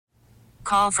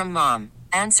Call from mom.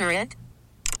 Answer it.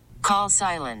 Call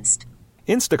silenced.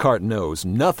 Instacart knows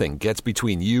nothing gets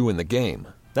between you and the game.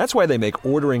 That's why they make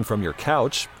ordering from your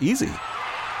couch easy.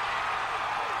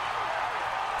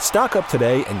 Stock up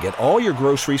today and get all your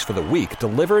groceries for the week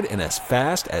delivered in as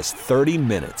fast as 30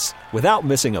 minutes without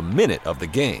missing a minute of the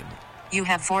game. You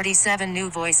have 47 new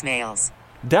voicemails.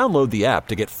 Download the app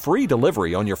to get free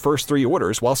delivery on your first 3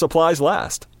 orders while supplies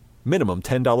last. Minimum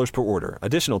 $10 per order.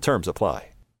 Additional terms apply.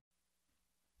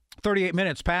 38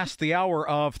 minutes past the hour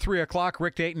of 3 o'clock.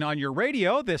 Rick Dayton on your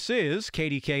radio. This is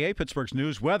KDKA, Pittsburgh's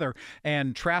news, weather,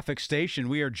 and traffic station.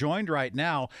 We are joined right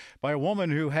now by a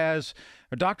woman who has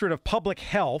a doctorate of public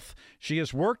health. She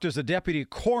has worked as a deputy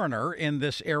coroner in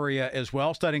this area as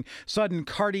well, studying sudden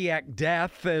cardiac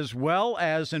death as well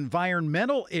as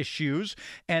environmental issues,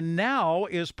 and now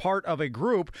is part of a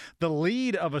group, the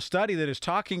lead of a study that is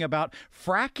talking about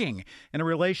fracking in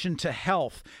relation to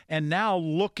health, and now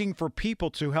looking for people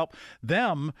to help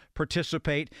them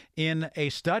participate in a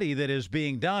study that is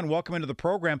being done. Welcome into the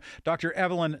program, Dr.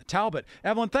 Evelyn Talbot.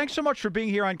 Evelyn, thanks so much for being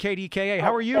here on KDKA.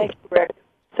 How are you? Thank you, Rick.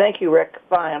 Thank you, Rick.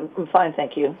 Fine. I'm fine,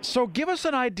 thank you. So give us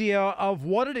an idea of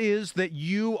what it is that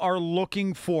you are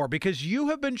looking for, because you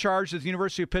have been charged at the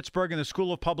University of Pittsburgh and the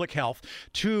School of Public Health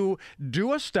to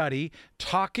do a study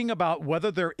talking about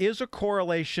whether there is a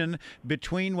correlation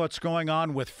between what's going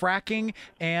on with fracking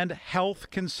and health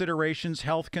considerations,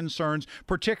 health concerns,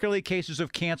 particularly cases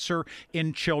of cancer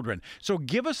in children. So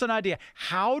give us an idea.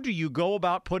 How do you go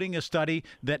about putting a study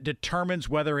that determines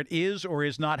whether it is or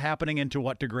is not happening and to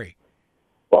what degree?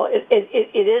 Well, it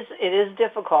is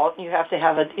difficult. You have to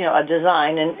have a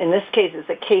design, and in this case, it's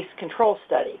a case control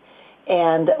study,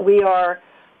 and we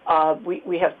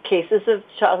have cases of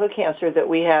childhood cancer that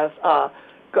we have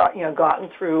gotten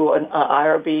through an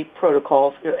IRB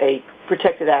protocol, a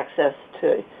protected access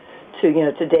to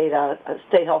data, a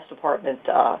state health department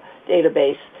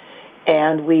database,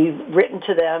 and we've written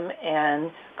to them and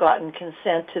gotten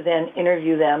consent to then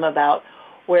interview them about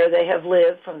where they have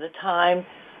lived from the time.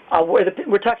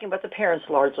 We're talking about the parents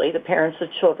largely, the parents of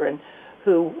children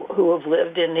who have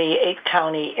lived in the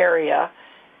 8-county area,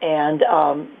 and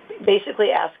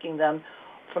basically asking them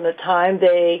from the time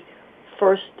they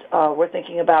first were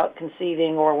thinking about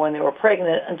conceiving or when they were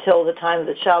pregnant until the time of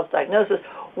the child's diagnosis,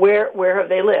 where have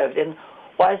they lived? And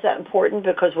why is that important?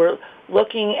 Because we're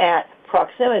looking at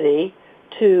proximity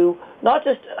to not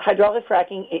just hydraulic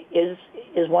fracking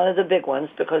is one of the big ones,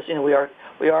 because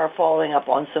we are following up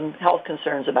on some health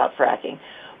concerns about fracking.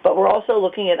 But we're also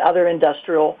looking at other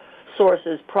industrial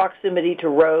sources, proximity to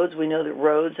roads. We know that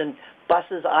roads and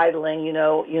buses idling,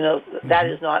 that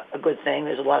is not a good thing.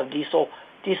 There's a lot of diesel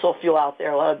fuel out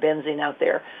there, a lot of benzene out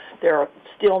there. There are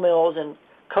steel mills and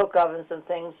coke ovens and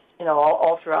things,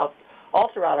 all throughout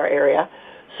our area.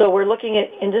 So we're looking at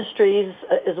industries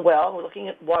as well. We're looking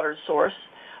at water source.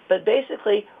 But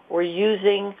basically, we're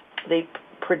using the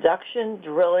production,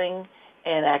 drilling,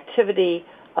 and activity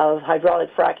of hydraulic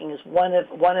fracking is one of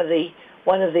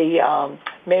the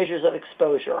measures of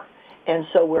exposure. And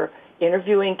so we're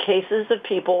interviewing cases of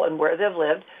people and where they've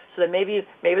lived, so that maybe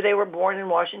they were born in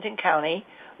Washington County,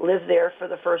 lived there for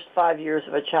the first 5 years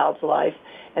of a child's life,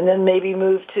 and then maybe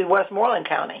moved to Westmoreland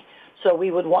County. So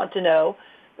we would want to know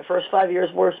the first 5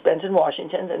 years were spent in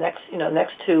Washington. The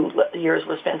next 2 years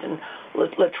were spent in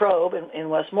Latrobe in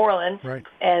Westmoreland. Right.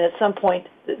 And at some point,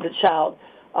 the child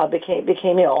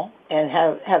became ill and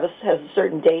has a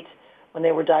certain date when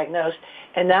they were diagnosed.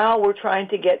 And now we're trying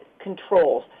to get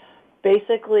controls.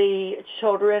 Basically,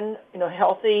 children,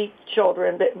 healthy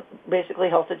children, basically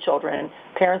healthy children,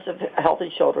 parents of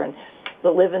healthy children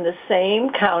that live in the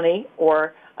same county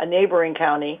or a neighboring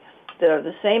county that are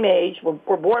the same age,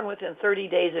 were born within 30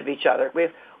 days of each other.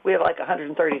 We have like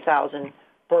 130,000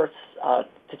 births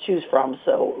to choose from,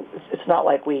 so it's not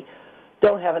like we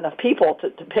don't have enough people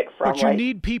to pick from. But you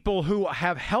need people who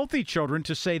have healthy children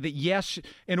to say that yes,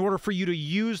 in order for you to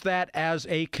use that as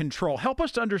a control. Help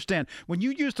us to understand, when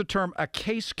you use the term a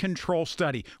case control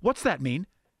study, what's that mean?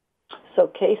 So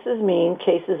cases mean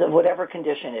cases of whatever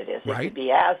condition it is. Right. It could be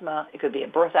asthma, it could be a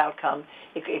birth outcome,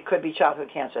 it could be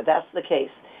childhood cancer. That's the case.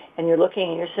 And you're looking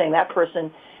and you're saying that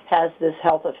person has this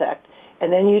health effect.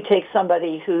 And then you take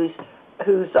somebody who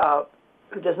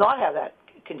does not have that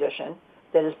condition,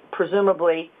 that is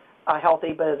presumably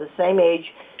healthy, but of the same age,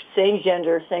 same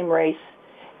gender, same race,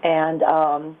 and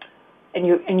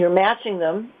you're matching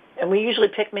them. And we usually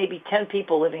pick maybe 10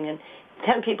 people living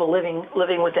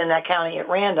within that county at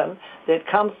random that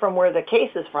come from where the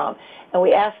case is from, and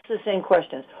we ask the same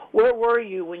questions. Where were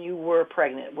you when you were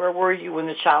pregnant? Where were you when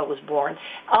the child was born?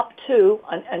 Up to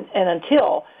and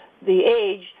until the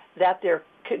age that their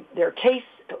case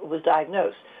was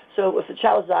diagnosed. So if the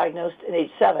child was diagnosed at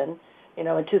age 7, in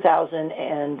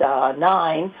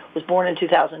 2009, was born in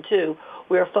 2002,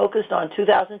 we are focused on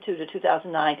 2002 to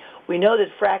 2009. We know that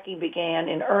fracking began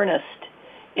in earnest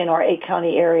in our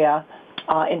 8-county area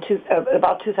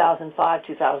about 2005,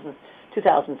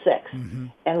 2006. Mm-hmm.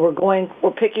 And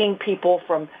we're picking people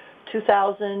from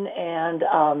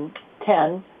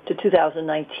 2010 to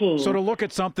 2019. So to look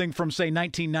at something from, say,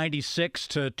 1996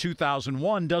 to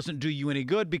 2001 doesn't do you any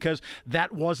good because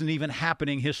that wasn't even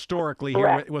happening historically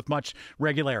here with much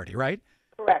regularity, right?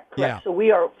 Correct. Yeah. So we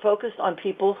are focused on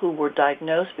people who were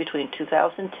diagnosed between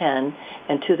 2010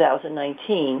 and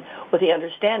 2019 with the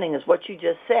understanding is what you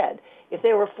just said. If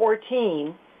they were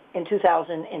 14 in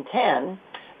 2010,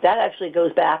 that actually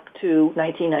goes back to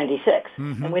 1996,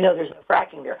 mm-hmm. and we know there's no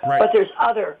fracking there. Right. But there's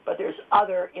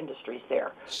other industries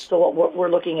there. So what we're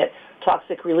looking at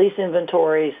toxic release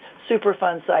inventories,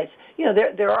 Superfund sites.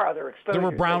 There are other exposures. There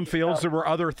were brownfields. There were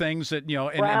other things that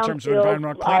in terms of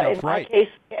environmental cleanup. In my case,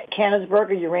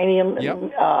 Canonsburg, a uranium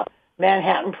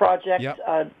Manhattan Project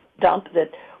dump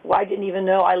that I didn't even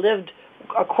know. I lived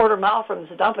a quarter mile from this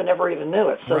dump and never even knew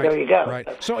it. So there you go. Right.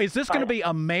 So is this going to be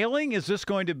a mailing? Is this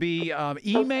going to be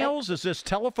emails? Is this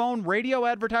telephone, radio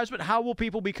advertisement? How will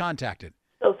people be contacted?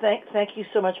 So thank you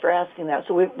so much for asking that.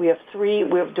 So we have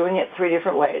we're doing it 3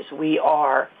 different ways. We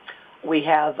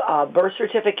have birth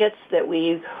certificates that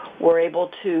we were able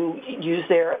to use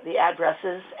the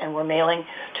addresses, and we're mailing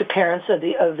to parents of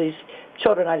these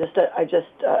children I just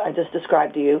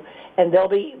described to you, and they'll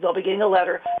be getting a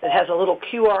letter that has a little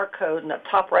QR code in the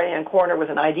top right-hand corner with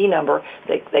an ID number.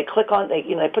 They click on they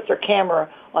put their camera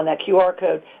on that QR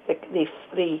code.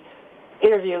 The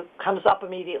interview comes up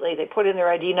immediately. They put in their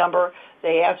ID number.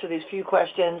 They answer these few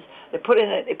questions. They put in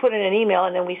an email,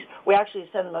 and then we actually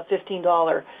send them a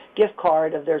 $15 gift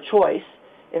card of their choice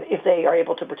if they are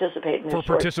able to participate in this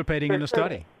participating in the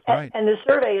study. Right. And the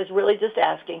survey is really just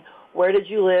asking, where did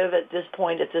you live at this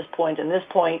point, and this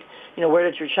point? Where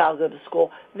did your child go to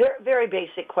school? Very, very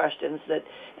basic questions and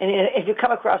if you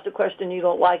come across a question you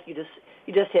don't like, you just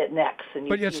hit next.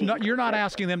 But you're not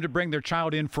asking them to bring their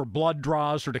child in for blood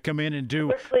draws or to come in and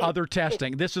do other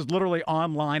testing. This is literally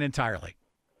online entirely.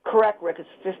 Correct, Rick. It's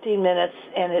 15 minutes,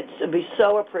 and it'll be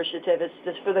so appreciative. It's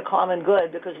just for the common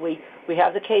good because we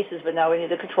have the cases, but now we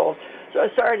need the controls. So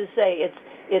sorry to say,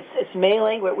 it's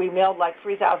mailing. We mailed like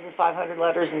 3,500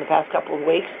 letters in the past couple of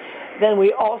weeks. Then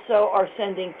we also are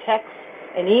sending texts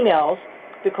and emails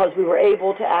because we were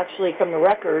able to actually, from the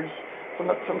records,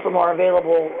 from our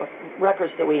available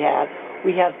records that we have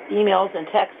emails and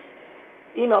texts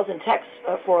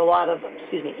for a lot of,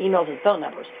 emails and phone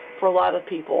numbers for a lot of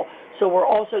people. So we're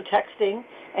also texting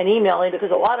and emailing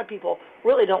because a lot of people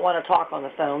really don't want to talk on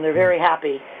the phone. They're very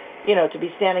happy, to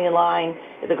be standing in line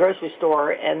at the grocery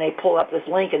store and they pull up this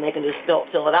link and they can just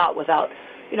fill it out without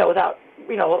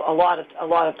a lot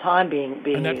of time being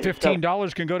and that used.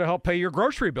 $15 can go to help pay your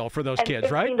grocery bill for those kids,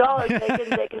 right?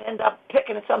 $15 they can end up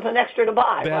picking something extra to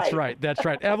buy. That's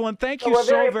right. Evelyn, thank you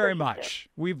so very much.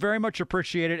 We very much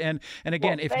appreciate it. And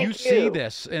again, if you see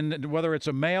this, and whether it's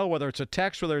a mail, whether it's a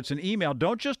text, whether it's an email,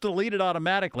 don't just delete it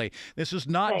automatically. This is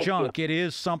not junk. It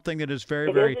is something that is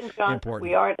very, very important.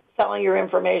 We aren't selling your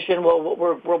information.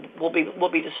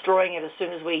 We'll be destroying it as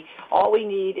soon as all we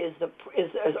need is this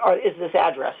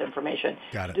address information.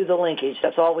 Got it. Do the linkage.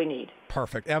 That's all we need.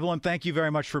 Perfect. Evelyn, thank you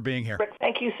very much for being here. Rick,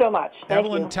 thank you so much.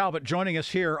 Evelyn Talbot joining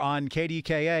us here on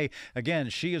KDKA. Again,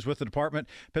 she is with the Department,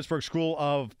 Pittsburgh School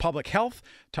of Public Health,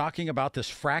 talking about this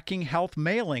fracking health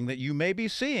mailing that you may be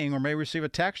seeing or may receive a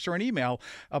text or an email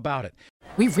about it.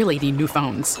 We really need new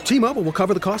phones. T-Mobile will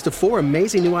cover the cost of 4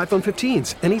 amazing new iPhone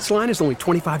 15s, and each line is only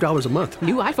 $25 a month.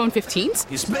 New iPhone 15s?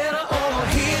 It's better over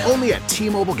here. Only at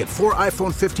T-Mobile, get 4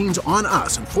 iPhone 15s on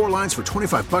us and 4 lines for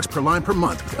 $25 per line per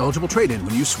month with eligible trade-in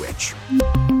when you switch.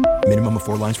 Minimum of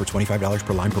 4 lines for $25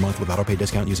 per line per month with autopay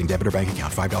discount using debit or bank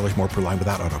account. $5 more per line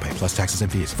without autopay, plus taxes and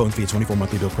fees. Phone fee at 24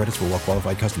 monthly bill credits for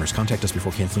well-qualified customers. Contact us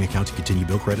before canceling account to continue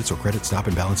bill credits or credit stop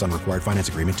and balance on required finance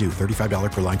agreement due.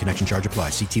 $35 per line connection charge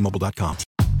applies. See T-Mobile.com.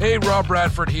 Hey, Rob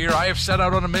Bradford here. I have set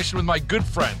out on a mission with my good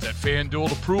friends at FanDuel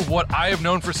to prove what I have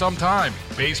known for some time.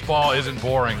 Baseball isn't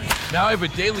boring. Now I have a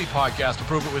daily podcast to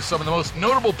prove it with some of the most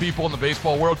notable people in the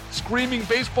baseball world, screaming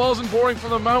baseball isn't boring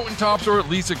from the mountaintops, or at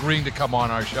least agreeing to come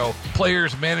on our show.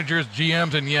 Players, managers,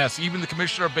 GMs, and yes, even the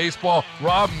commissioner of baseball,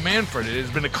 Rob Manfred. It has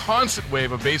been a constant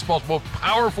wave of baseball's most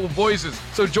powerful voices.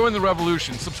 So join the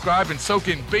revolution. Subscribe and soak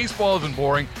in Baseball Isn't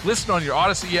Boring. Listen on your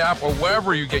Odyssey app or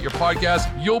wherever you get your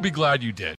podcasts. You'll be glad you did.